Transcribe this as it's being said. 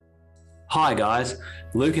Hi guys,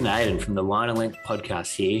 Luke and Aidan from the Line and Length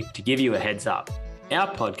podcast here to give you a heads up. Our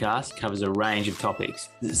podcast covers a range of topics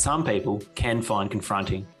that some people can find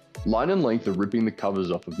confronting. Line and Length are ripping the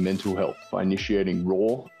covers off of mental health by initiating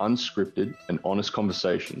raw, unscripted, and honest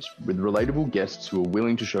conversations with relatable guests who are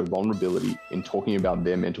willing to show vulnerability in talking about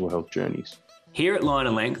their mental health journeys. Here at Line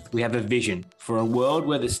and Length, we have a vision for a world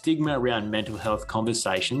where the stigma around mental health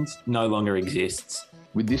conversations no longer exists.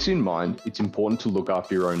 With this in mind, it's important to look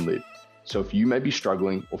after your own lid. So if you may be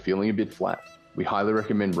struggling or feeling a bit flat, we highly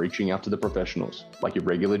recommend reaching out to the professionals like your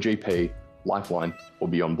regular GP, Lifeline, or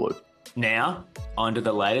Beyond Blue. Now, on to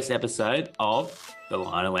the latest episode of the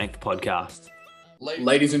Line and Length podcast.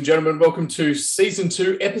 Ladies and gentlemen, welcome to Season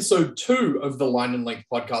 2, Episode 2 of the Line and Length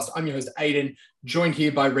podcast. I'm your host, Aidan, joined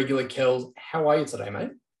here by regular Kells. How are you today,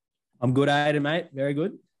 mate? I'm good, Aidan, mate. Very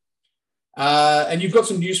good. And you've got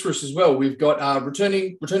some news for us as well. We've got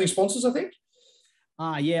returning sponsors, I think.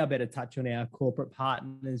 I better touch on our corporate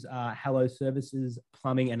partners, Hello Services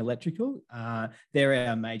Plumbing and Electrical. They're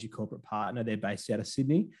our major corporate partner. They're based out of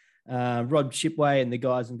Sydney. Rod Shipway and the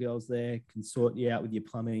guys and girls there can sort you out with your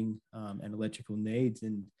plumbing and electrical needs.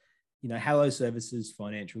 And, you know, Hello Services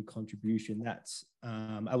financial contribution, that's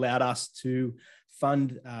allowed us to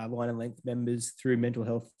fund Line and Length members through mental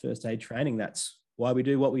health first aid training. That's why we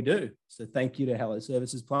do what we do. So thank you to Hello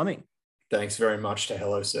Services Plumbing. Thanks very much to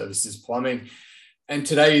Hello Services Plumbing. And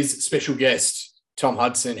today's special guest, Tom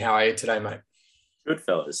Hudson. How are you today, mate? Good,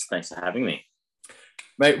 fellas. Thanks for having me.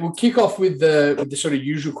 Mate, we'll kick off with the sort of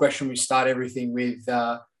usual question we start everything with.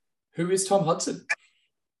 Who is Tom Hudson?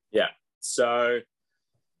 Yeah. So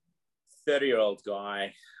 30-year-old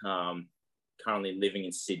guy, currently living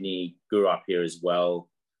in Sydney, grew up here as well.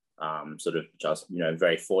 Just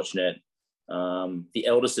very fortunate. The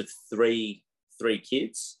eldest of three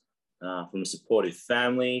kids from a supportive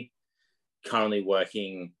family. Currently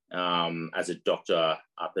working as a doctor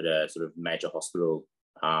up at a sort of major hospital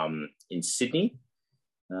in Sydney.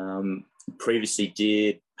 Previously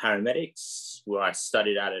did paramedics, where I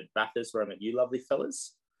studied out at Bathurst, where I met you lovely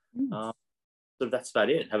fellas. So that's about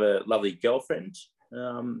it. Have a lovely girlfriend.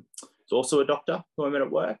 It's also a doctor who I met at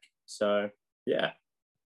work. So, yeah.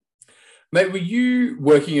 Mate, were you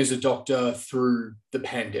working as a doctor through the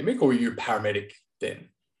pandemic, or were you a paramedic then?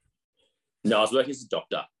 No, I was working as a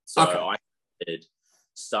doctor. So okay. I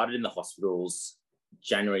started in the hospitals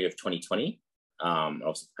January of 2020.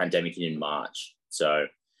 Obviously, the pandemic in March. So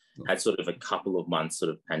had sort of a couple of months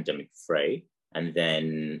sort of pandemic free. And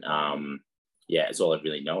then, it's all I've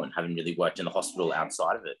really known. Haven't really worked in the hospital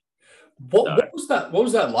outside of it. What was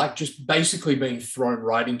that like, just basically being thrown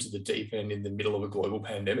right into the deep end in the middle of a global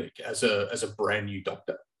pandemic as a brand new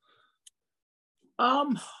doctor?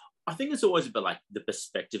 I think it's always about like the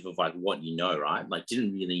perspective of like what you know, right? Like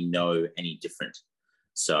didn't really know any different.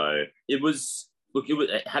 So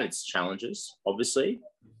it had its challenges, obviously,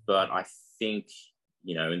 but I think,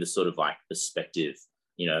 in the sort of like perspective,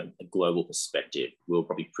 a global perspective, we were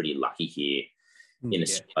probably pretty lucky here in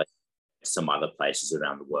some other places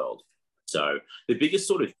around the world. So the biggest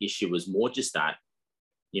sort of issue was more just that,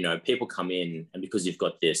 people come in and because you've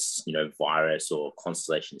got this, virus or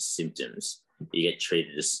constellation of symptoms, you get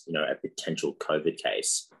treated as, a potential COVID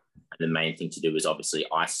case. And the main thing to do is obviously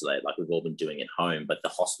isolate, like we've all been doing at home, but the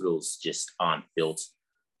hospitals just aren't built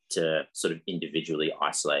to sort of individually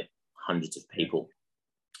isolate hundreds of people.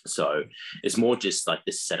 So it's more just like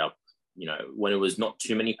this setup, when it was not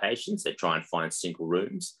too many patients, they try and find single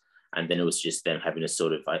rooms. And then it was just them having to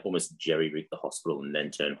sort of like almost jerry-rig the hospital and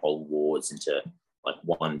then turn whole wards into like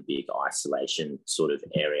one big isolation sort of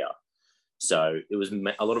area. So it was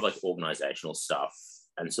a lot of like organizational stuff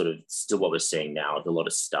and sort of still what we're seeing now with a lot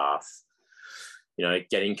of staff,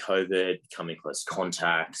 getting COVID, becoming close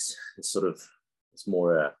contacts. It's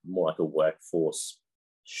more like a workforce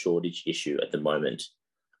shortage issue at the moment.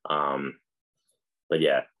 But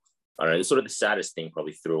yeah, I don't know, sort of the saddest thing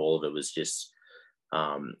probably through all of it was just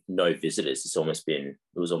no visitors. It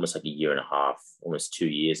was almost like a year and a half, almost 2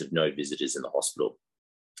 years of no visitors in the hospital.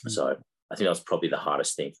 So I think that was probably the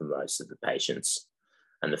hardest thing for most of the patients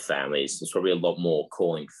and the families. There's probably a lot more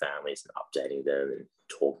calling families and updating them and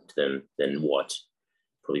talking to them than what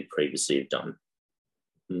probably previously have done.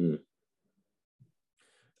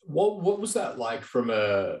 What was that like from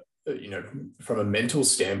a mental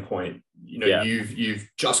standpoint? You've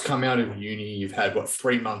just come out of uni, you've had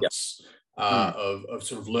 3 months of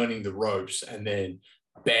sort of learning the ropes, and then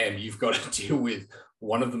bam, you've got to deal with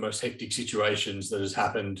one of the most hectic situations that has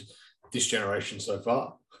happened this generation so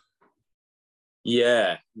far.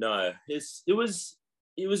 Yeah, no, it was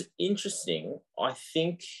interesting. I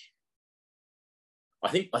think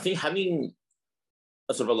having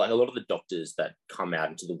sort of like a lot of the doctors that come out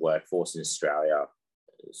into the workforce in Australia,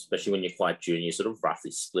 especially when you're quite junior, sort of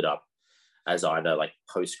roughly split up as either like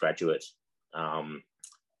postgraduate.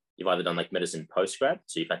 You've either done like medicine postgrad,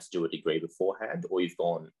 so you've had to do a degree beforehand, or you've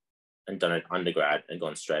gone and done an undergrad and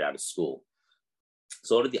gone straight out of school.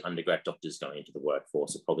 So a lot of the undergrad doctors going into the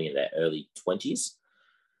workforce are probably in their early 20s,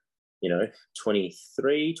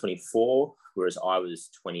 23, 24, whereas I was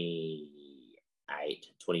 28,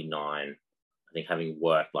 29. I think having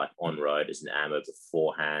worked like on road as an AMO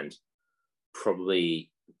beforehand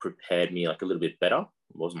probably prepared me like a little bit better.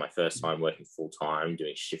 It wasn't my first time working full time,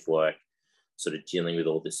 doing shift work, sort of dealing with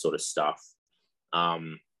all this sort of stuff. I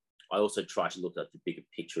also tried to look at the bigger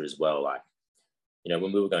picture as well. Like,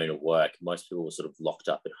 when we were going to work, most people were sort of locked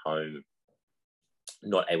up at home,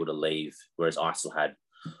 not able to leave, whereas I still had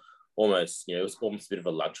almost, it was almost a bit of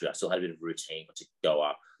a luxury. I still had a bit of a routine to go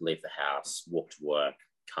up, leave the house, walk to work,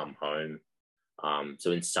 come home.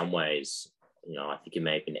 So in some ways, I think it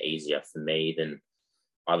may have been easier for me than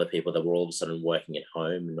other people that were all of a sudden working at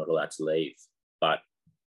home and not allowed to leave. But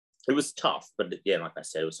it was tough. But yeah, like I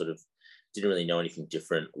said, it was sort of, didn't really know anything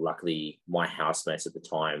different. Luckily, my housemates at the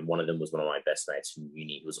time, one of them was one of my best mates from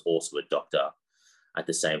uni, who was also a doctor at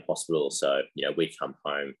the same hospital. So, we'd come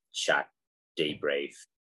home, chat, debrief.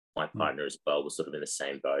 My partner as well was sort of in the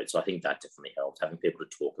same boat. So I think that definitely helped, having people to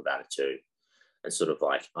talk about it too and sort of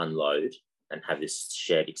like unload and have this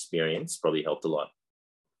shared experience probably helped a lot.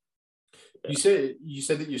 You said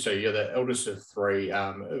that you're the eldest of three.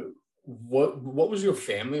 What was your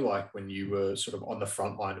family like when you were sort of on the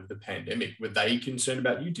front line of the pandemic? Were they concerned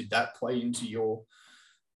about you? Did that play into your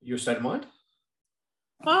state of mind?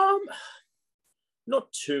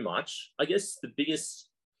 Not too much. I guess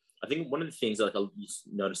I think one of the things that I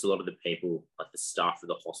noticed a lot of the people, like the staff of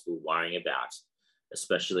the hospital, worrying about,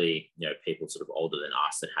 especially, people sort of older than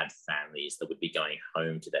us that had families that would be going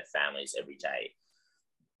home to their families every day.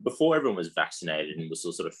 Before everyone was vaccinated and was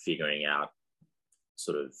still sort of figuring out,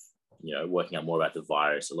 sort of, working out more about the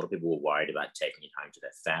virus, a lot of people were worried about taking it home to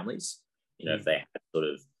their families. If they had sort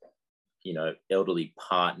of, elderly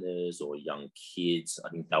partners or young kids, I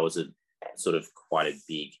think that was a sort of quite a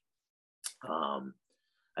big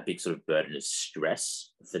sort of burden of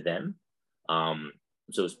stress for them. So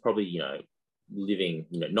it was probably, living,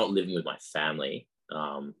 not living with my family,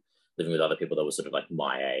 living with other people that were sort of like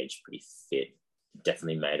my age, pretty fit,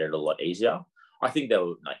 definitely made it a lot easier. I think they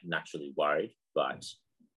were like naturally worried, but,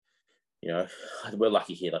 we're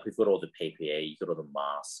lucky here. Like, we've got all the PPE, you've got all the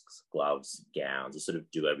masks, gloves, gowns, you sort of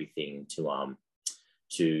do everything to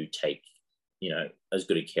take, as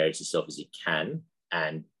good a care of yourself as you can.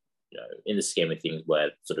 And, in the scheme of things,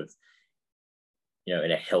 where sort of,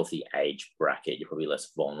 in a healthy age bracket, you're probably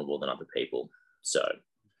less vulnerable than other people. So,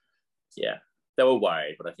 yeah, they were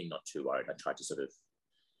worried, but I think not too worried. I tried to sort of,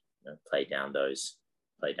 play down those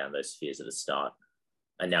fears at the start,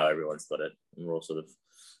 and now everyone's got it, and we're all sort of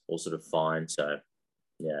fine. So,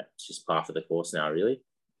 yeah, it's just par for the course now, really.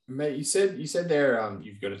 Mate, you said there,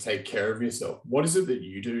 you've got to take care of yourself. What is it that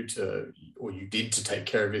you do or you did to take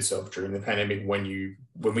care of yourself during the pandemic when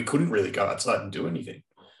we couldn't really go outside and do anything?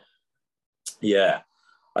 Yeah,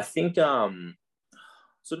 I think sort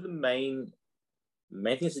of the main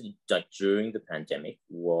things that like during the pandemic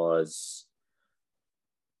was,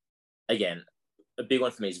 again, a big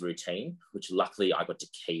one for me is routine, which luckily I got to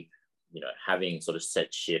keep, having sort of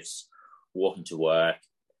set shifts, walking to work,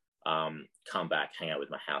 come back, hang out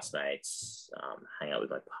with my housemates, hang out with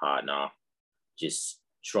my partner, just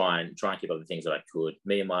try and keep up the things that I could.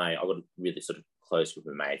 I got a really sort of close group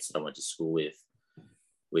of mates that I went to school with.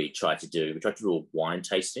 We tried to do a wine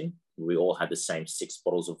tasting. We all had the same 6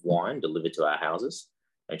 bottles of wine delivered to our houses.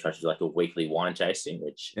 And we tried to do like a weekly wine tasting,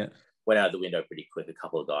 which went out the window pretty quick. A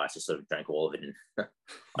couple of guys just sort of drank all of it in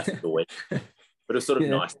I think a week. But it was sort of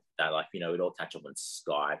nice that, like, we'd all catch up on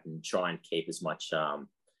Skype and try and keep as much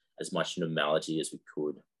normality as we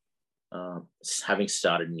could. Having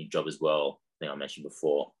started a new job as well, I think I mentioned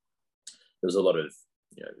before, there was a lot of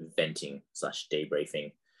venting /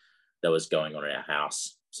 debriefing that was going on in our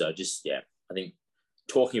house. So just, I think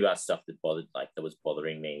talking about stuff that was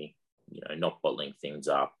bothering me, not bottling things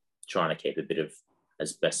up, trying to keep a bit of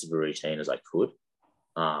as best of a routine as I could.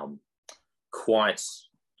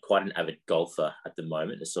 Quite an avid golfer at the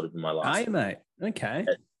moment. It's sort of been my last. Are you, mate? Okay.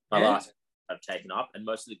 My last I've taken up, and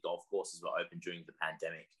most of the golf courses were open during the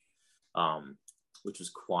pandemic, which was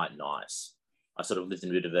quite nice. I sort of lived in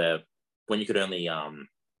a bit of when you could only, I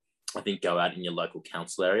think, go out in your local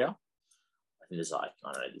council area. I think there's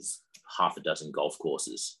there's half a dozen golf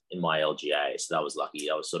courses in my LGA. So that was lucky.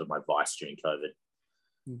 That was sort of my vice during COVID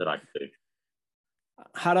that I could do.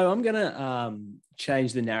 Hutto, I'm going to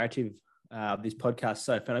change the narrative of this podcast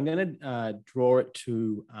so far. I'm going to draw it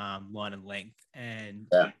to line and length, and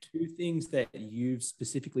two things that you've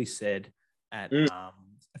specifically said at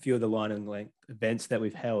a few of the line and length events that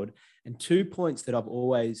we've held, and 2 points that have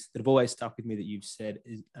always stuck with me that you've said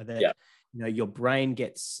is that your brain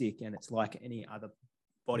gets sick and it's like any other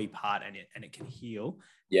body part, and it can heal.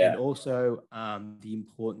 And also the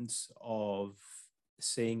importance of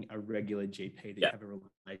seeing a regular GP that you have a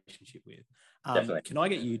relationship with. Can I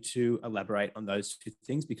get you to elaborate on those two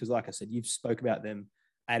things? Because like I said, you've spoke about them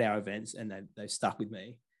at our events and they've stuck with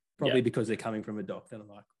me, probably because they're coming from a doctor. And I'm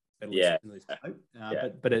like,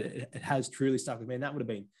 but it has truly stuck with me. And that would have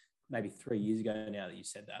been maybe 3 years ago now that you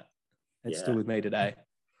said that. It's still with me today. I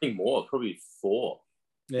think more, probably 4.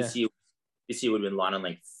 Yeah. This year would have been line on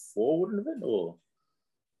like 4, wouldn't it have been? Or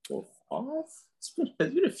 5?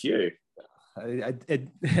 There's been a few.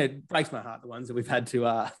 It breaks my heart, the ones that we've had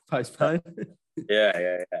to postpone.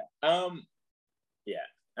 Yeah.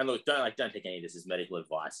 And look, don't take any of this as medical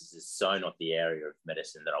advice. This is so not the area of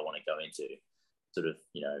medicine that I want to go into, sort of,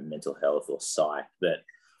 mental health or psych. But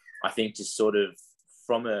I think just sort of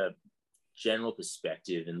from a general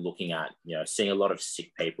perspective and looking at, seeing a lot of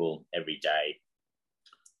sick people every day,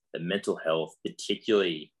 the mental health,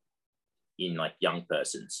 particularly in like young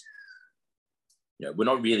persons, we're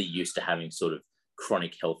not really used to having sort of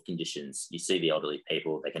chronic health conditions. You see the elderly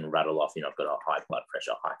people, they can rattle off, I've got a high blood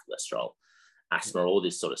pressure, high cholesterol, asthma, all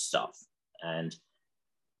this sort of stuff. And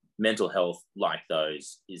mental health like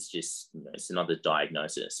those is just, it's another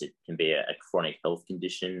diagnosis. It can be a chronic health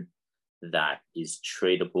condition that is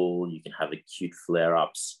treatable. You can have acute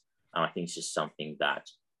flare-ups. And I think it's just something that,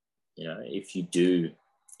 if you do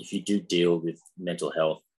deal with mental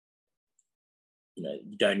health,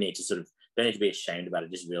 you don't need to be ashamed about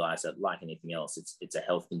it. Just realize that, like anything else, it's a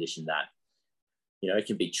health condition that, it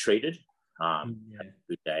can be treated.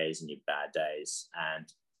 Good days and your bad days, and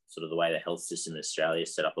sort of the way the health system in Australia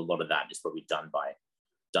is set up, a lot of that is probably done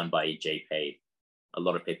by your GP. A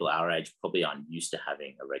lot of people our age probably aren't used to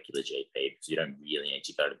having a regular GP because you don't really need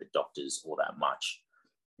to go to the doctors all that much.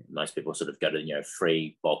 Most people sort of go to,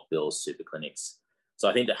 free bulk bills, super clinics. So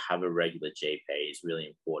I think to have a regular GP is really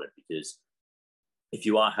important, because if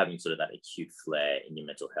you are having sort of that acute flare in your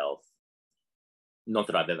mental health, not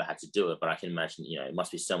that I've ever had to do it, but I can imagine, it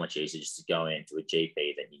must be so much easier just to go into a GP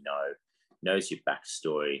that knows your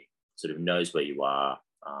backstory, sort of knows where you are,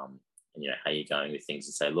 and how you're going with things,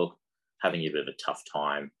 and say, look, having a bit of a tough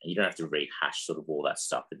time, and you don't have to rehash sort of all that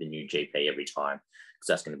stuff with the new GP every time, because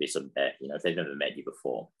that's going to be sort of their, if they've never met you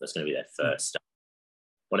before, that's going to be their first.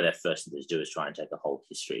 One of their first things to do is try and take a whole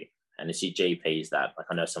history. And it's your GPs that, like,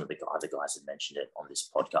 I know some of the other guys have mentioned it on this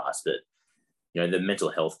podcast, but the mental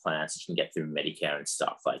health plans you can get through Medicare and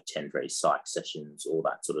stuff, like 10 free psych sessions, all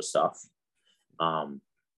that sort of stuff.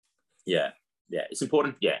 It's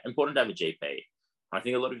important. Yeah, important to have a GP. I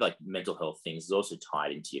think a lot of like mental health things is also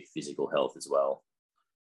tied into your physical health as well.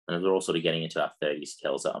 And we're all sort of getting into our 30s,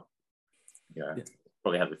 Kelsa.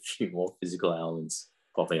 Probably have a few more physical ailments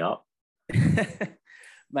popping up.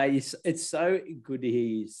 Mate, it's so good to hear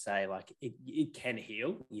you say like it can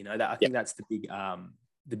heal. That I think that's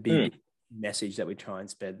the big message that we try and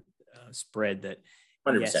spread that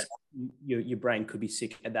 100%. Yes, your brain could be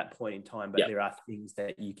sick at that point in time, but there are things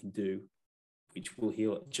that you can do which will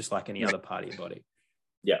heal it just like any other part of your body.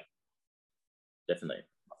 Yeah, definitely.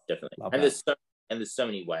 And there's so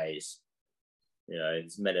many ways.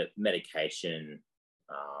 There's medication.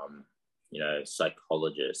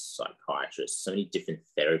 Psychologists, psychiatrists, so many different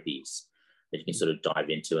therapies that you can sort of dive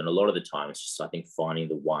into. And a lot of the time it's just, I think, finding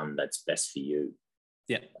the one that's best for you.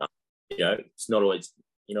 Yeah. It's not always,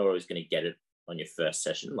 you're not always going to get it on your first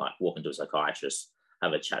session, like walk into a psychiatrist,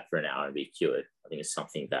 have a chat for an hour and be cured. I think it's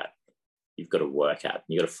something that you've got to work at.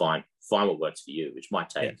 You've got to find what works for you, which might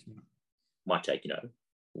take,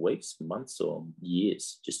 weeks, months, or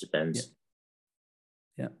years, just depends.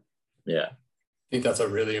 Yeah. I think that's a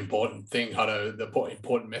really important thing. Hutto, the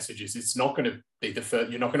important message is it's not going to be the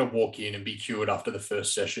first, you're not going to walk in and be cured after the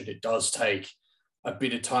first session. It does take a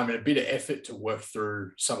bit of time and a bit of effort to work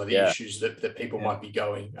through some of the issues that people might be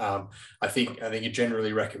going. I think it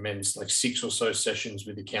generally recommends like 6 or so sessions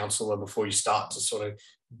with the counsellor before you start to sort of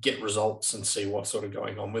get results and see what's sort of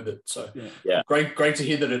going on with it. So great to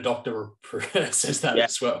hear that a doctor says that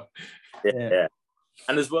as well. Yeah.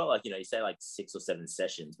 And as well, like, you say like 6 or 7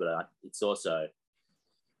 sessions, but it's also,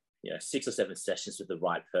 6 or 7 sessions with the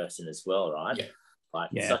right person as well, right?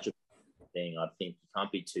 It's such a thing. I think you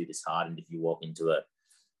can't be too disheartened if you walk into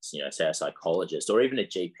say a psychologist or even a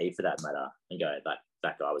GP for that matter and go,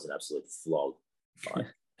 that guy was an absolute flog.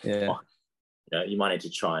 You might need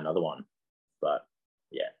to try another one. But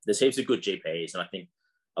yeah, there's heaps of good GPs, and I think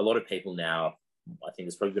a lot of people now, I think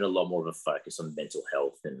there's probably been a lot more of a focus on mental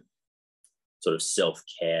health and sort of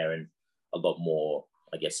self-care, and a lot more,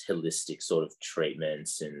 I guess, holistic sort of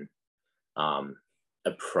treatments and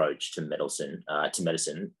approach to medicine,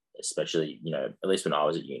 especially, you know, at least when I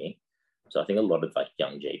was at uni. So I think a lot of like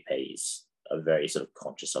young GPs are very sort of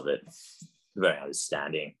conscious of it, very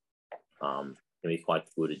understanding, can be quite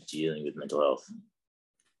good at dealing with mental health.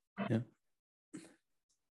 Yeah.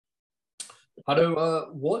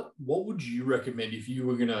 Hutto, what would you recommend if you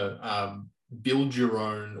were going to build your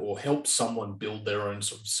own or help someone build their own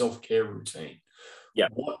sort of self-care routine? Yeah.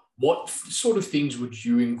 What sort of things would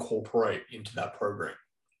you incorporate into that program?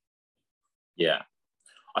 Yeah.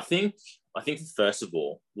 I think first of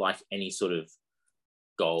all, like any sort of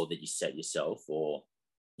goal that you set yourself, or,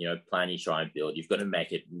 you know, plan you try and build, you've got to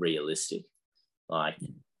make it realistic. Like,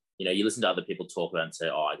 you know, you listen to other people talk about and say,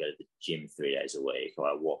 oh, I go to the gym 3 days a week, or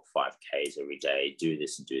I walk 5Ks every day, do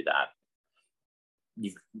this and do that.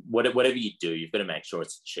 Whatever you do, you've got to make sure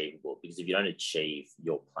it's achievable, because if you don't achieve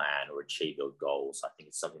your plan or achieve your goals, I think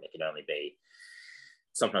it's something that can only be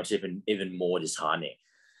sometimes even more disheartening.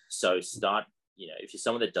 So start, you know, if you're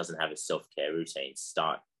someone that doesn't have a self-care routine,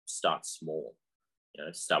 start small. You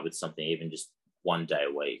know, start with something, even just 1 day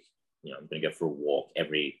a week. You know, I'm going to go for a walk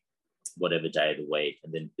every whatever day of the week,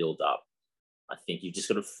 and then build up. I think you've just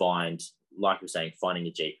got to find, like we're saying, finding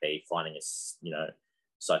a GP, finding a, you know,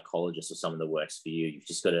 psychologist or someone that works for you. You've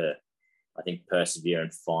just got to, I think, persevere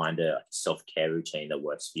and find a self-care routine that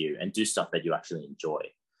works for you, and do stuff that you actually enjoy.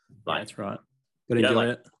 Like, yeah, that's right. Got to enjoy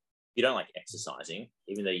it. You don't like exercising,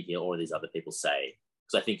 even though you hear all of these other people say,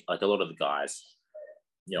 because I think like a lot of the guys,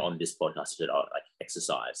 you know, on this podcast said, oh, like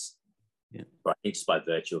exercise. Yeah. But I think just by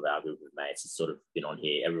virtue of our group of mates, it's sort of been on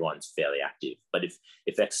here, everyone's fairly active. But if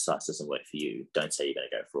exercise doesn't work for you, don't say you're going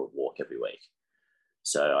to go for a walk every week.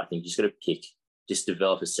 So I think you just got to just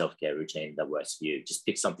develop a self-care routine that works for you. Just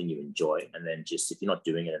pick something you enjoy, and then just, if you're not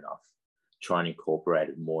doing it enough, try and incorporate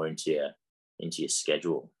it more into your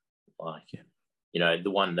schedule. Like, you know, the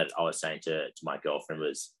one that I was saying to my girlfriend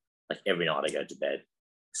was, like, every night I go to bed,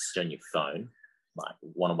 sit on your phone. Like,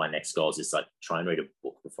 one of my next goals is like try and read a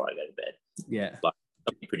book before I go to bed. Yeah. Like,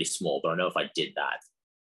 something pretty small, but I know if I did that,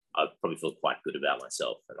 I'd probably feel quite good about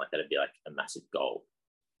myself, and like that'd be like a massive goal.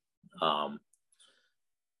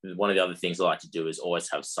 One of the other things I like to do is always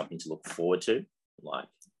have something to look forward to, like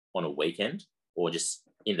on a weekend or just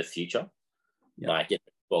in the future. Yeah. Like, get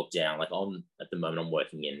bogged down. Like, at the moment, I'm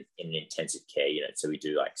working in an intensive care unit, so we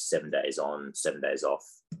do like 7 days on, 7 days off,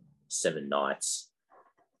 7 nights.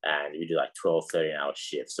 And you do like 12, 13-hour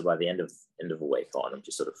shifts. So by the end of a week on, I'm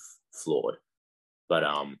just sort of floored. But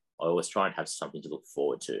I always try and have something to look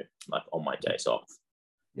forward to, like on my days off,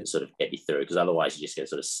 to sort of get you through. Because otherwise you just get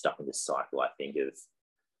sort of stuck in this cycle, I think, of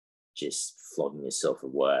just flogging yourself at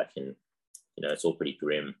work. And, you know, it's all pretty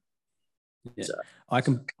grim. Yeah. So I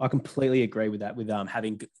completely agree with that, with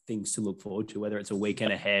having things to look forward to, whether it's a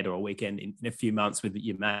weekend ahead or a weekend in a few months with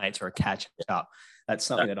your mates, or a catch up. That's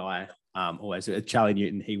something that I always, Charlie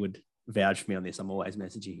Newton, he would vouch for me on this. I'm always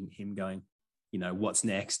messaging him going, you know, what's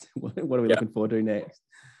next? What are we looking forward to next?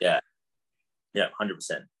 Yeah. 100%.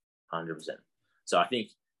 So I think,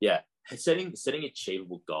 setting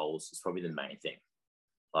achievable goals is probably the main thing.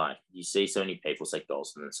 Like, you see so many people set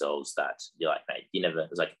goals for themselves that you're like, mate,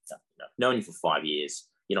 it's like, you know, knowing you for 5 years,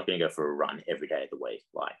 you're not going to go for a run every day of the week.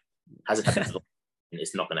 Like, hasn't happened and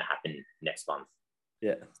it's not going to happen next month.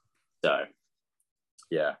 Yeah. So,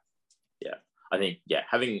 yeah. I think,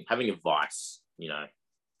 having advice, you know,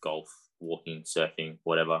 golf, walking, surfing,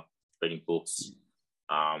 whatever, reading books,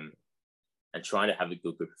 and trying to have a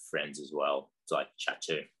good group of friends as well to like chat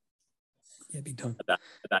to. Yeah, big time. About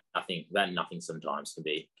nothing sometimes can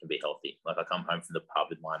be healthy. Like, I come home from the pub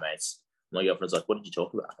with my mates. My girlfriend's like, "What did you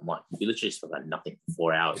talk about?" I'm like, "We literally spoke about nothing for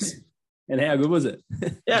 4 hours." And how good was it?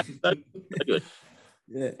 Yeah, so good.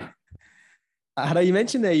 Yeah. Hutto, you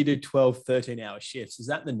mentioned there you do 12, 13-hour shifts. Is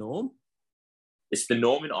that the norm? It's the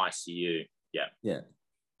norm in ICU. Yeah. Yeah.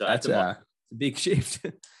 So that's a big shift.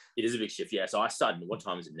 It is a big shift. Yeah. So I start. What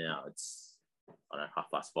time is it now? It's, I don't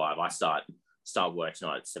know, 5:30. I start work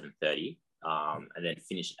tonight at 7:30. And then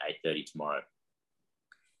finish at 8:30 tomorrow.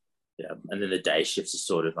 Yeah, and then the day shifts are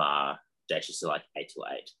sort of day shifts are like 8 till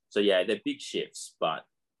 8. So yeah, they're big shifts, but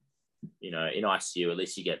you know, in ICU at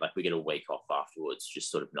least you get we get a week off afterwards, just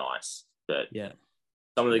sort of nice. But yeah,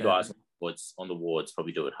 some of the guys on the wards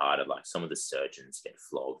probably do it harder. Like, some of the surgeons get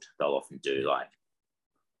flogged. They'll often do like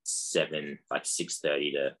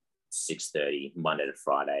 6:30 to 6:30 Monday to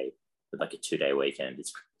Friday with like a 2-day weekend.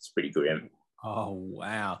 It's pretty grim. Oh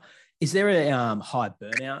wow. Is there a high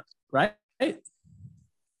burnout rate?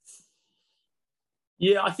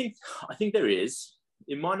 Yeah, I think there is.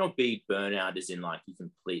 It might not be burnout as in like you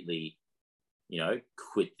completely,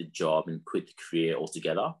 quit the job and quit the career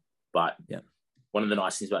altogether. But one of the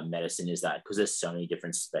nice things about medicine is that because there's so many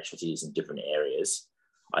different specialties in different areas,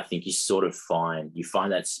 I think you sort of find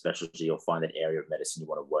that specialty or find that area of medicine you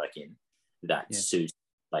want to work in that suits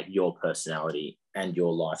like your personality and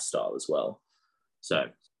your lifestyle as well. So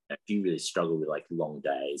if you really struggle with like long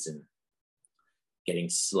days and getting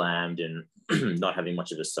slammed and not having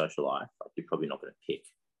much of a social life, like you're probably not going to pick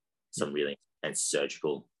some really intense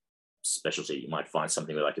surgical specialty. You might find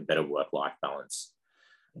something with like a better work-life balance.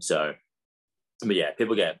 So, but yeah,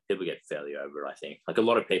 people get fairly over it, I think. Like a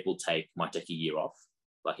lot of people might take a year off,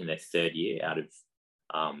 like in their third year out of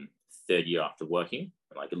third year after working,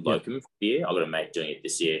 like a locum for a year. I've got a mate doing it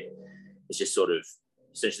this year. It's just sort of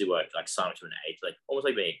essentially work, like sign up to an agency, like almost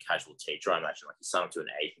like being a casual teacher, I imagine. Like you sign up to an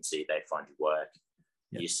agency, they find you work.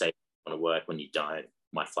 You say you want to work. When you don't,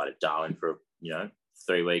 might fly to Darwin for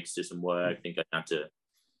 3 weeks, do some work, then go down to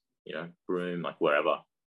Broome, like wherever.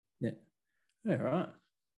 Yeah. All right.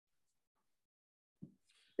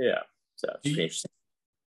 Yeah. So it's pretty interesting.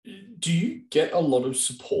 Do you get a lot of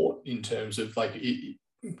support in terms of like,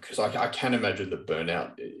 because I can imagine that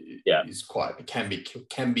burnout is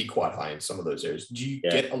can be quite high in some of those areas. Do you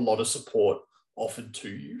get a lot of support offered to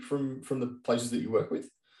you from the places that you work with?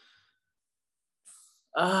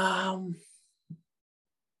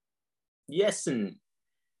 Yes and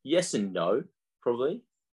no, probably.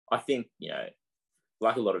 I think,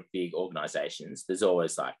 like a lot of big organizations, there's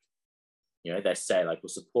always like, they say like, we'll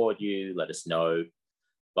support you, let us know.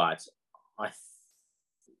 But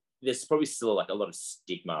there's probably still like a lot of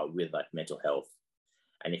stigma with like mental health.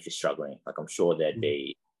 And if you're struggling, like I'm sure there'd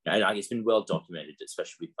be, and it's been well documented,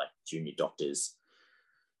 especially with like junior doctors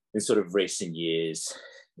in sort of recent years.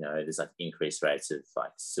 There's like increased rates of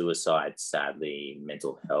like suicide, sadly,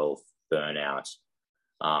 mental health, burnout.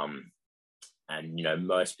 And,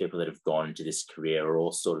 most people that have gone into this career are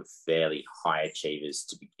all sort of fairly high achievers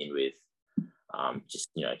to begin with.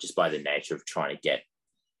 Just by the nature of trying to get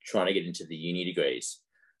into the uni degrees.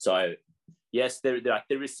 So yes,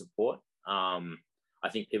 there is support. I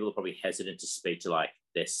think people are probably hesitant to speak to like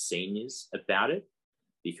their seniors about it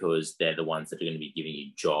because they're the ones that are going to be giving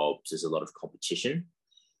you jobs. There's a lot of competition.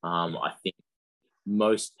 I think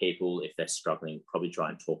most people, if they're struggling, probably try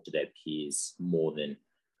and talk to their peers more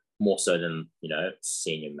so than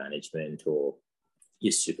senior management or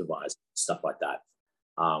your supervisor, stuff like that.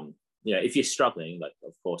 If you're struggling, like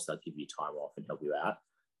of course they'll give you time off and help you out.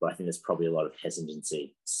 But I think there's probably a lot of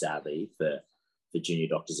hesitancy, sadly, for junior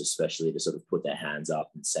doctors especially to sort of put their hands up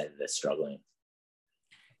and say that they're struggling.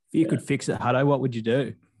 If you could fix it, Huddo, what would you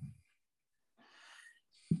do?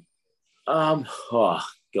 Oh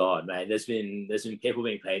God, man, there's been people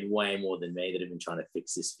being paid way more than me that have been trying to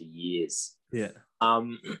fix this for years. Yeah.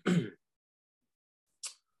 I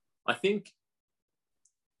think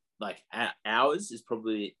like hours is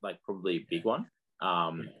probably a big one.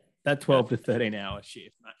 That 12 to 13 hour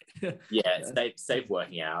shift, mate. Safe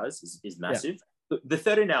working hours is massive. Yeah. The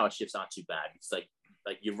 13-hour shifts aren't too bad. It's like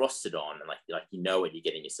you're rostered on and like you know what you're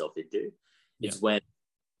getting yourself into. It's when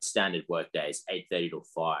standard work days 8:30 to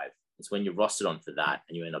 5. It's when you're rostered on for that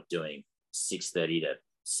and you end up doing 6:30 to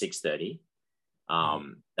 6:30.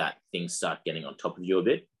 That things start getting on top of you a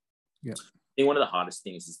bit. Yeah. I think one of the hardest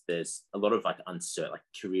things is there's a lot of like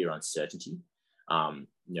career uncertainty.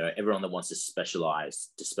 Everyone that wants to specialize,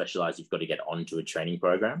 you've got to get onto a training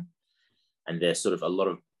program. And there's sort of a lot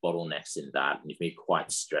of bottlenecks in that. And it can be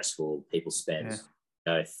quite stressful. People spend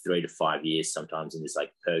 3 to 5 years sometimes in this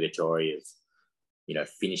like purgatory of,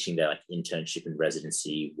 finishing their like internship and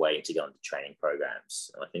residency, waiting to get onto training programs.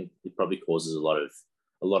 And I think it probably causes a lot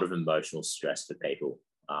of emotional stress for people.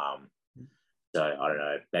 So I don't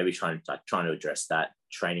know, maybe trying to address that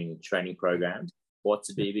training programs ought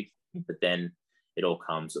to be a big thing, but then it all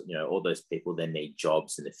comes, all those people then need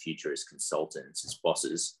jobs in the future as consultants, as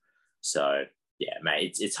bosses. So yeah,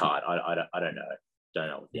 mate, it's hard. I don't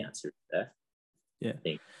know what the answer is there. Yeah. I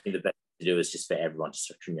think the best to do is just for everyone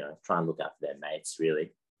to try and look after their mates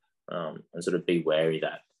really, and sort of be wary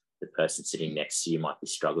that the person sitting next to you might be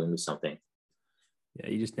struggling with something. Yeah,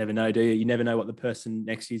 you just never know, do you? You never know what the person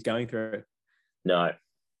next to you is going through. No.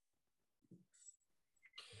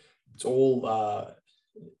 It's all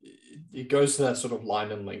it goes to that sort of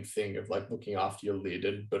line and length thing of like looking after your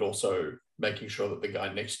lid, but also making sure that the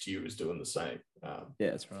guy next to you is doing the same.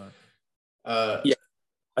 Yeah, that's right. I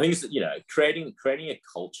think it's creating a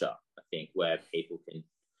culture. I think where people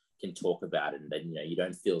can talk about it, and then you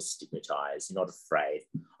don't feel stigmatized. You're not afraid.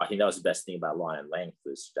 I think that was the best thing about line and length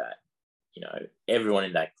was that everyone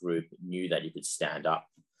in that group knew that you could stand up,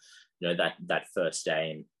 that first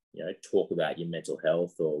day and, talk about your mental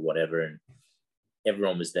health or whatever. And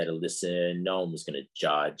everyone was there to listen. No one was going to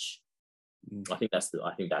judge. I think that's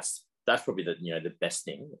probably the best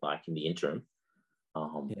thing, like in the interim.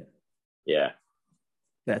 Yeah.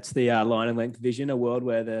 That's the line and length vision, a world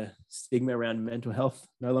where the stigma around mental health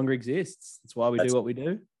no longer exists. That's why we do what we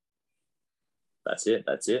do. That's it.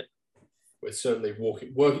 We're certainly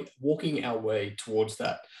walking our way towards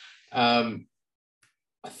that.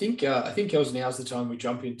 I think Kels, now's the time we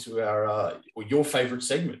jump into our your favorite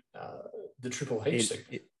segment, the Triple H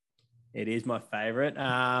segment. It is my favorite.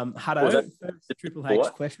 Hutto, first Triple H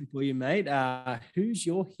question for you, mate. Who's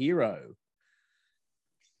your hero?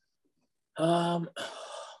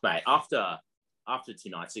 Mate, after 2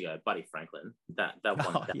 nights ago, Buddy Franklin, that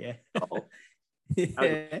one. Yeah. Goal.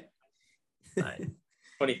 Yeah.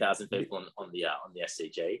 20,000 people on the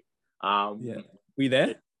SCG. Yeah. Were you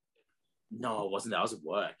there? No, I wasn't there. I was at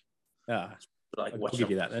work. I'll give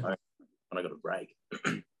you that then. When I got a break.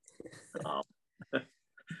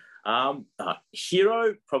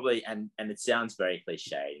 Hero probably, and it sounds very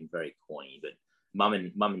cliche and very corny, but mum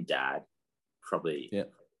and dad probably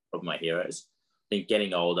my heroes. I think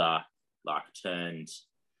getting older, like turned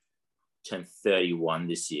 31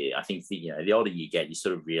 this year. I think the older you get, you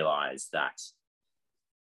sort of realize that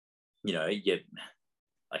you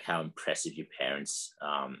like how impressive your parents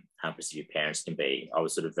can be. I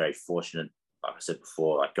was sort of very fortunate, like I said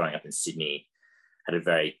before, like growing up in Sydney, had a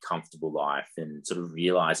very comfortable life, and sort of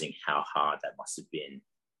realizing how hard that must have been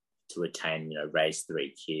to attain, raise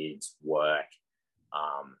 3 kids, work,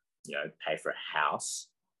 pay for a house,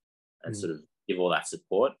 and sort of give all that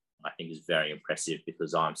support. I think is very impressive,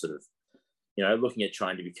 because I'm sort of, looking at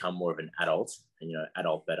trying to become more of an adult and,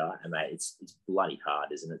 adult better. And mate, it's bloody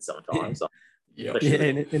hard, isn't it? Sometimes.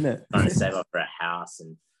 Especially trying to save up for a house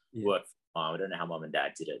and work for time. I don't know how mum and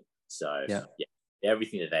dad did it. So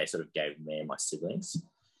everything that they sort of gave me and my siblings.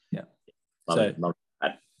 Yeah. Mum and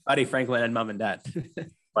dad. Buddy Franklin and mum and dad.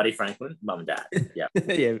 Buddy Franklin, mum and dad. Yeah.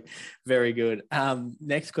 Yeah. Very good.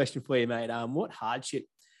 Next question for you, mate. What hardship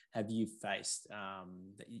have you faced?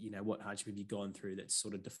 What hardship have you gone through that's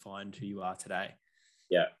sort of defined who you are today?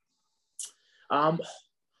 Yeah. I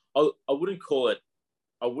wouldn't call it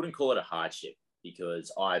a hardship,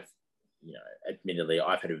 because admittedly,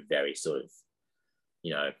 I've had a very sort of,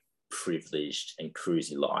 privileged and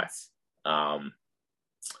cruisy life.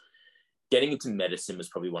 Getting into medicine was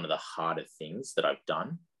probably one of the harder things that I've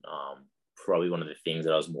done. Probably one of the things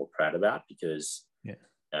that I was more proud about, because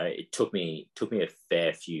it took me a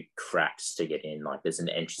fair few cracks to get in. Like, there's an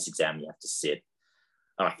entrance exam you have to sit,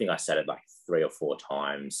 and I think I sat it like 3 or 4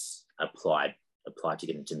 times. Applied to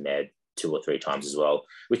get into med 2 or 3 times as well,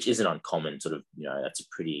 which isn't uncommon. Sort of, that's a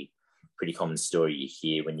pretty common story you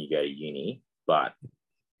hear when you go to uni. But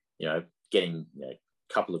getting a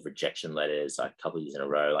couple of rejection letters, like a couple of years in a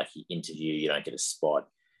row, like you interview, you don't get a spot,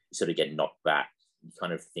 you sort of get knocked back. You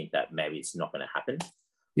kind of think that maybe it's not going to happen.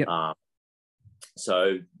 Yeah.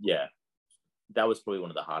 So yeah, that was probably one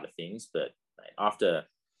of the harder things. But after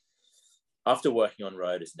working on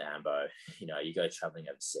road as an AMBO, you go traveling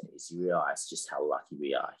overseas, you realize just how lucky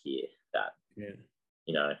we are here. That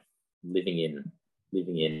living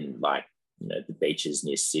in like the beaches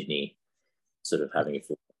near Sydney, sort of having a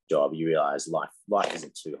full job, you realize life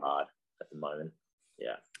isn't too hard at the moment.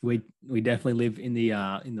 Yeah, we definitely live in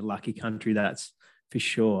the lucky country, that's for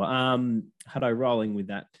sure. Hutto, rolling with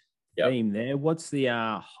that theme there, what's the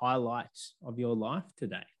highlight of your life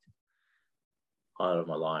today? Highlight of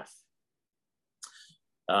my life.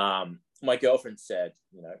 My girlfriend said,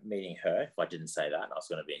 meeting her, if I didn't say that, I was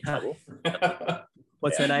going to be in trouble.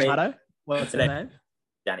 What's her name, Hutto? What's her name?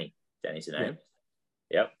 Danny. Danny's her name.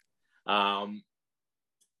 Yep. Highlight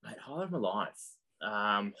of my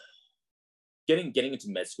life. Getting into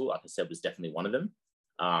med school, like I said, was definitely one of them.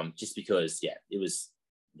 Just because, it was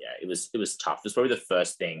tough. It was probably the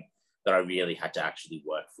first thing that I really had to actually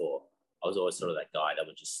work for. I was always sort of that guy that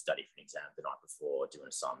would just study for an exam the night before, do an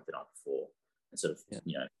assignment the night before, and sort of,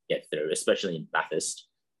 get through, especially in Bathurst.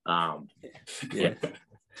 Yeah,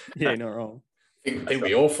 not wrong. I think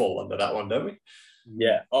we all fall under that one, don't we?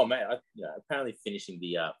 Yeah. Oh man, apparently finishing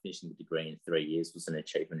the degree in 3 years was an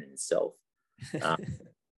achievement in itself.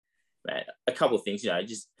 Man, a couple of things,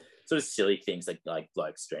 just sort of silly things like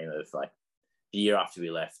extreme of like the year after we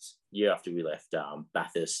left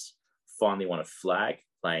Bathurst, finally won a flag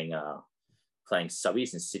playing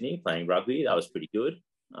subbies in Sydney, playing rugby. That was pretty good.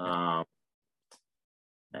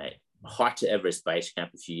 Hiked to Everest Base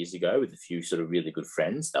Camp a few years ago with a few sort of really good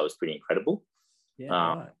friends. That was pretty incredible. Yeah.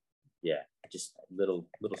 Right. yeah, just little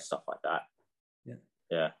stuff like that.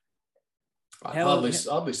 Yeah. I hardly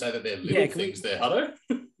say that they're little things there, Hutto.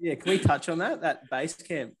 Yeah, can we touch on that base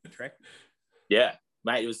camp trek? Yeah,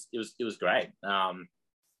 mate, it was great.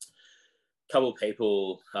 Couple of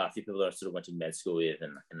people, a few people that I sort of went to med school with,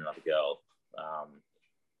 and another girl,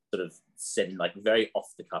 sort of said like very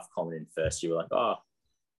off the cuff comment in first year, we're like, oh,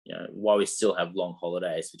 you know, while we still have long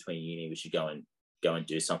holidays between uni, we should go and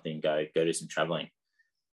do something, go do some traveling.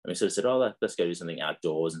 And we sort of said, oh, let's go do something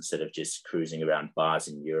outdoors instead of just cruising around bars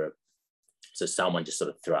in Europe. So someone just sort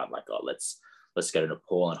of threw out like, oh, let's go to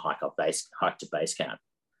Nepal and hike to base camp,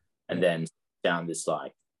 and then found this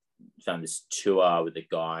tour with a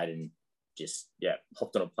guide, and just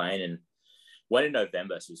hopped on a plane and went in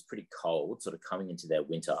November, so it was pretty cold, sort of coming into their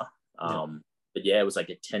winter. But it was like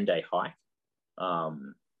a 10-day hike.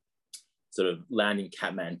 Sort of land in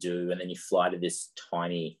Kathmandu, and then you fly to this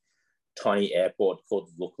tiny airport called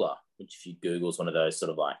Lukla, which if you Google is one of those sort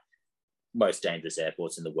of like most dangerous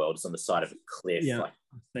airports in the world. It's on the side of a cliff. Yeah, like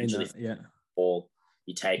all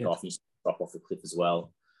you take off and you drop off the cliff as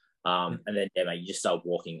well. And then mate, you just start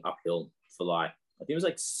walking uphill for like, I think it was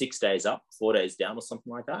like 6 days up, 4 days down or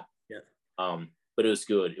something like that. But it was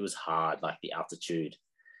good. It was hard. Like the altitude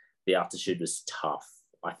was tough.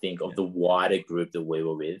 I think of the wider group that we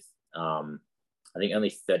were with, I think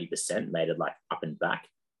only 30% made it like up and back.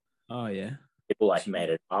 Oh yeah. People like made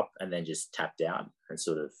it up and then just tapped out, and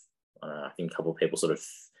sort of, I think a couple of people sort of,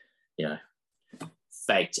 you know,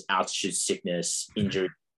 faked altitude sickness, injury,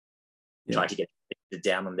 tried to get it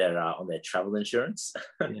down on their travel insurance.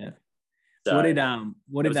 Yeah. So what did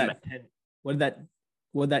that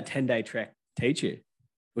 10-day trek teach you,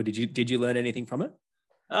 or did you learn anything from it?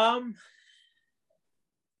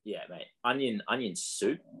 Yeah, mate. Onion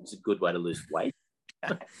soup is a good way to lose weight.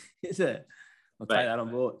 Is it? I'll take that on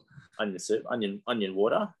board. Onion soup, onion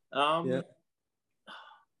water.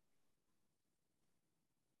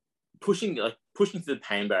 Pushing through the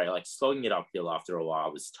pain barrier, like slogging it uphill after a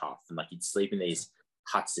while was tough. And like you'd sleep in these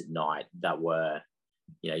huts at night that were,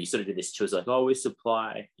 you know, you sort of did this tour, like, oh, we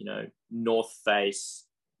supply, you know, north face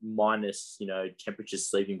minus, you know, temperature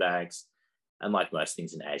sleeping bags. And like most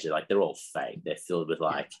things in Asia, like they're all fake. They're filled with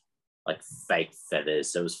like fake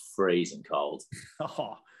feathers. So it was freezing cold.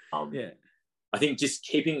 I think just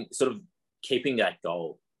keeping that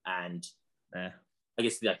goal, and I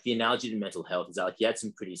guess like the analogy to mental health is that like you had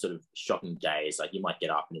some pretty sort of shocking days. Like you might get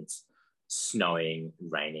up and it's snowing,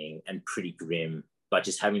 raining, and pretty grim. But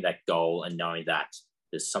just having that goal and knowing that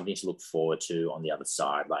there's something to look forward to on the other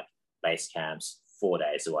side, like base camps 4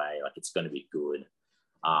 days away, like it's going to be good.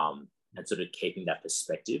 And sort of keeping that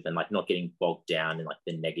perspective and like not getting bogged down in like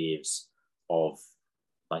the negatives of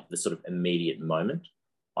like the sort of immediate moment,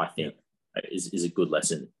 I think is a good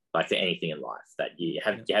lesson, like for anything in life, that you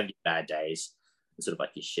have your bad days and sort of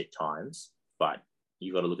like your shit times, but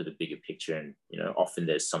you've got to look at the bigger picture, and, you know, often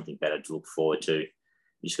there's something better to look forward to. You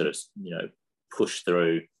just got to, you know, push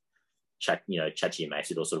through, chat to your mates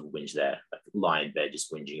who'd all sort of whinge there, like lie in bed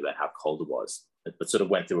just whinging about how cold it was, but sort of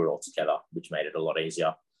went through it all together, which made it a lot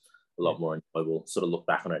easier, a lot more enjoyable. Sort of look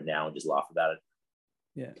back on it now and just laugh about it.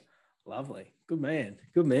 Yeah, lovely. Good man.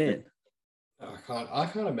 I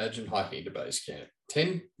can't imagine hiking to base camp.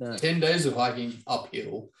 10 days of hiking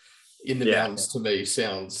uphill in the mountains to me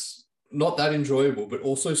sounds not that enjoyable, but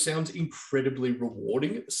also sounds incredibly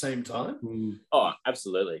rewarding at the same time. Oh,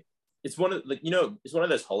 absolutely. It's one of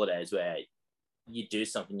those holidays where you do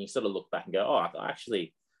something, you sort of look back and go, oh, I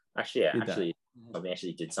actually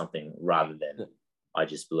did something, rather than I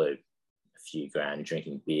just blew a few grand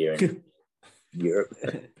drinking beer in Europe.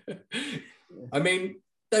 I mean,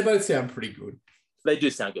 they both sound pretty good. They do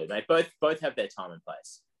sound good, mate. Both have their time and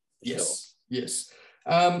place. Yes.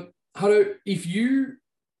 Hutto,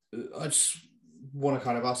 I just want to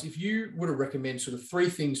kind of ask, if you were to recommend sort of 3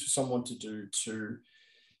 things for someone to do to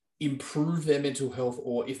improve their mental health,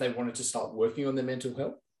 or if they wanted to start working on their mental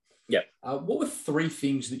health, what were 3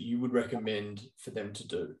 things that you would recommend for them to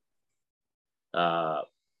do?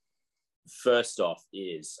 First off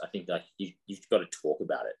is, I think like you've got to talk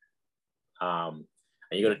about it. And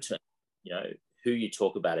you got to, you know, who you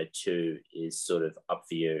talk about it to is sort of up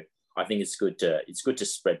for you. I think it's good to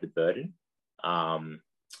spread the burden.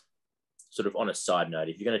 Sort of on a side note,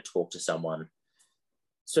 if you're going to talk to someone,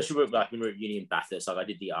 especially like when we were at uni in Bathurst, like I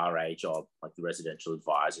did the RA job, like the residential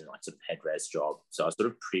advisor, and like sort of head res job. So I was sort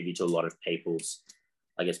of privy to a lot of people's,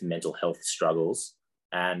 I guess, mental health struggles.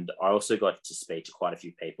 And I also got to speak to quite a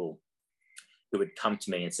few people who would come to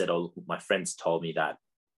me and said, oh, look, my friends told me that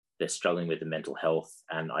they're struggling with the mental health,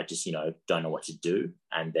 and I just, you know, don't know what to do.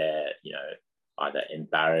 And they're, you know, either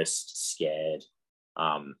embarrassed, scared,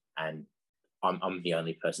 and and I'm the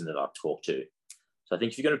only person that I'll talk to. So I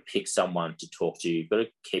think if you're going to pick someone to talk to, you've got to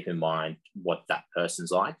keep in mind what that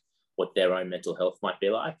person's like, what their own mental health might be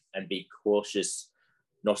like, and be cautious,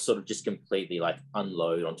 not sort of just completely like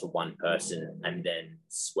unload onto one person and then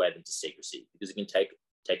swear them to secrecy, because it can take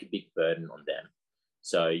a big burden on them.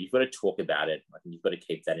 So you've got to talk about it. I think you've got to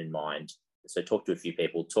keep that in mind. So talk to a few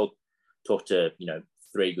people, talk to,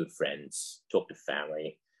 3 good friends, talk to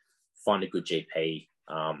family, find a good GP,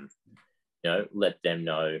 let them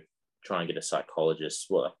know, try and get a psychologist,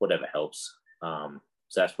 whatever helps. So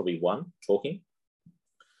that's probably 1, talking.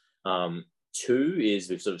 2 is,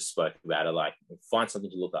 we've sort of spoke about it, like find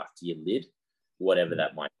something to look after your lid, whatever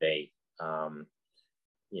that might be.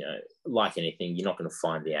 Like anything, you're not going to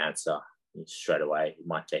find the answer straight away. It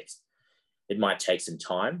might take some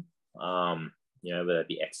time, whether it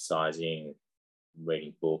be exercising,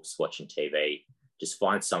 reading books, watching TV. Just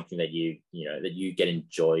find something that you get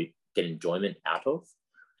enjoyment out of,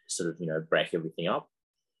 sort of, break everything up.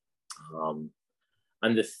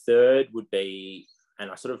 And the third would be, and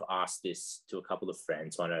I sort of asked this to a couple of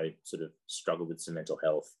friends who I know sort of struggle with some mental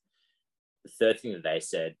health. The third thing that they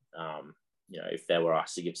said, if they were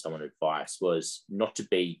asked to give someone advice, was not to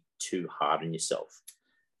be too hard on yourself.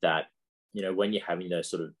 That, when you're having those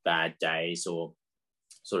sort of bad days or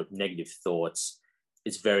sort of negative thoughts,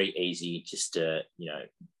 it's very easy just to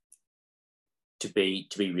be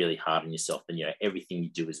really hard on yourself, and everything you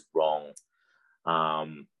do is wrong.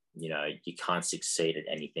 You can't succeed at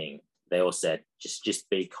anything. They all said just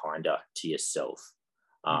be kinder to yourself.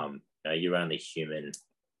 You're only human.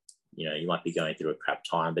 You might be going through a crap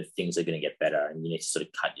time, but things are going to get better, and you need to sort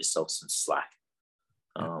of cut yourself some slack.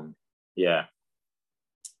 Yeah.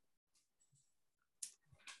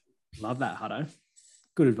 Love that, Hutto.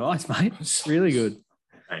 Good advice, mate. Really good.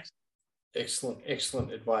 Thanks.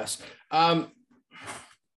 Excellent advice.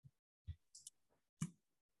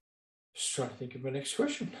 Just trying to think of my next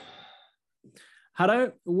question.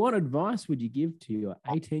 Hutto, what advice would you give to your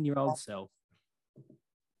 18-year-old self?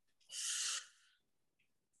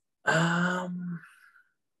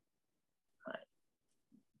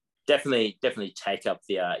 Definitely take up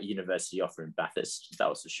the university offer in Bathurst. That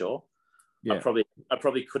was for sure. Yeah. I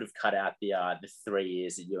probably could have cut out the 3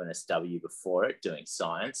 years at UNSW before it doing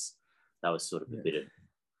science. That was sort of a bit of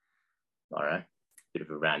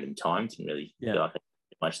a random time. Didn't really feel like it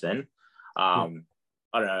much then. I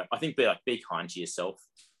don't know. I think be kind to yourself.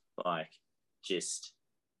 Like, just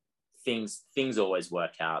things always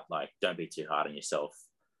work out. Like, don't be too hard on yourself.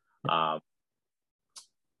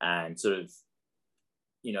 And sort of,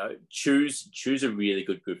 choose a really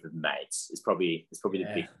good group of mates. It's probably the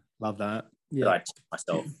big. Love that. That I tell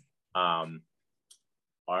myself.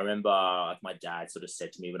 I remember my dad sort of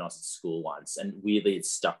said to me when I was at school once, and weirdly it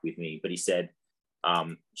stuck with me, but he said,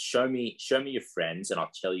 show me your friends and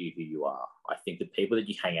I'll tell you who you are. I think the people that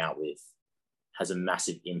you hang out with has a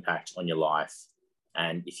massive impact on your life.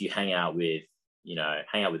 And if you hang out with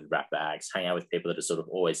rat bags, hang out with people that are sort of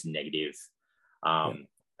always negative,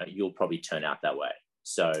 you'll probably turn out that way.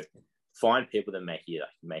 So find people that make you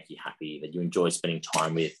happy, that you enjoy spending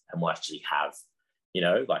time with, and will actually have,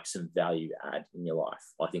 some value add in your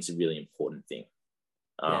life. I think it's a really important thing.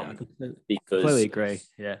 I completely agree.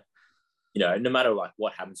 Yeah. No matter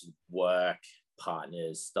what happens with work,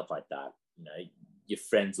 partners, stuff like that, your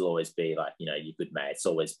friends will always be your good mates,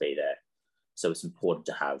 always be there. So it's important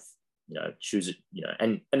to have, choose it,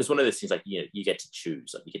 and it's one of those things you get to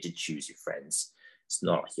choose, you get to choose your friends. It's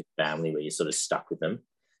not like your family where you're sort of stuck with them.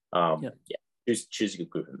 Choose a good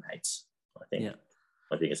group of mates. I think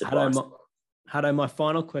it's advice. Hutto, my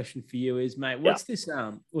final question for you is, mate, what's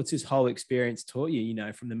this whole experience taught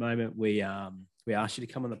you? From the moment we asked you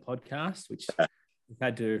to come on the podcast, which we've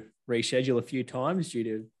had to reschedule a few times due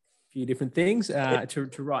to a few different things, to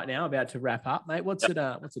right now, about to wrap up, mate. What's it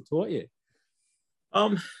taught you?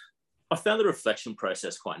 I found the reflection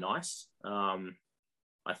process quite nice.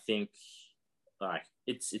 I think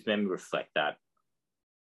it's made me reflect that.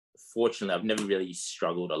 Fortunately, I've never really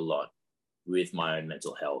struggled a lot with my own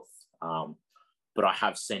mental health, but I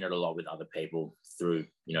have seen it a lot with other people through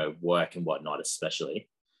work and whatnot, especially.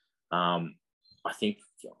 I think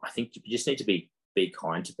you just need to be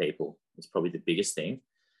kind to people. It's probably the biggest thing,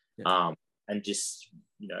 and just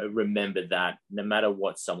remember that no matter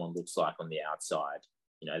what someone looks like on the outside,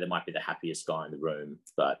 they might be the happiest guy in the room,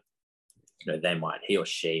 but he or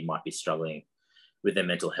she might be struggling with their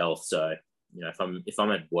mental health. So if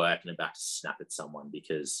I'm at work and about to snap at someone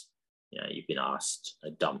because you've been asked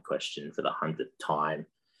a dumb question for the 100th time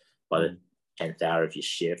by the 10th hour of your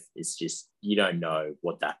shift, it's just, you don't know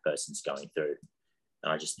what that person's going through.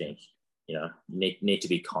 And I just think you know, need to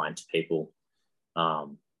be kind to people.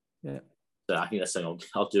 So I think that's something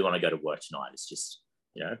I'll do when I go to work tonight. It's just,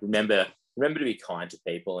 you know, remember to be kind to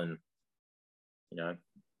people, and, you know,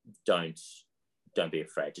 don't be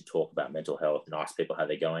afraid to talk about mental health and ask people how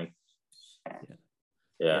they're going.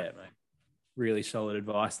 Yeah, mate. Really solid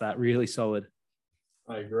advice. That really solid.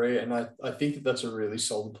 I agree, and I think that's a really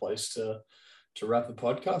solid place to wrap the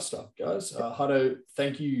podcast up, guys. Hutto,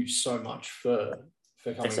 thank you so much for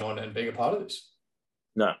coming on and being a part of this.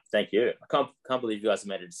 No, thank you. I can't believe you guys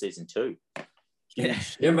made it to season 2. Yeah,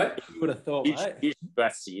 mate. You would have thought, mate. Huge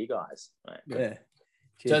congrats to you guys, mate. Yeah.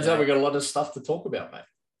 Turns out we got a lot of stuff to talk about, mate.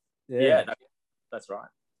 Yeah, that's right.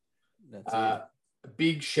 That's a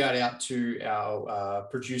big shout out to our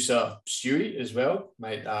producer Stewie as well,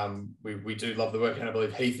 mate. We do love the work, and I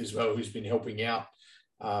believe Heath as well, who's been helping out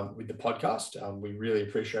with the podcast. We really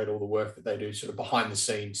appreciate all the work that they do sort of behind the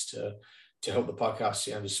scenes to help the podcast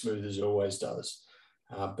sound as smooth as it always does.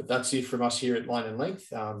 But that's it from us here at Line and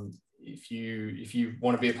Length. If you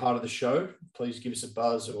want to be a part of the show, please give us a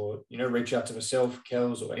buzz, or, you know, reach out to myself,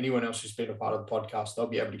 Kels, or anyone else who's been a part of the podcast. They'll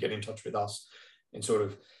be able to get in touch with us and sort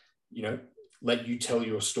of, you know, let you tell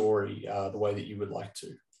your story the way that you would like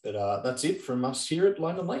to. But that's it from us here at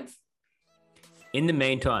Line and Length. In the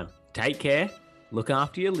meantime, take care, look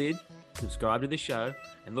after your lid, subscribe to the show,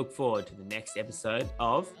 and look forward to the next episode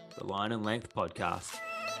of the Line and Length podcast.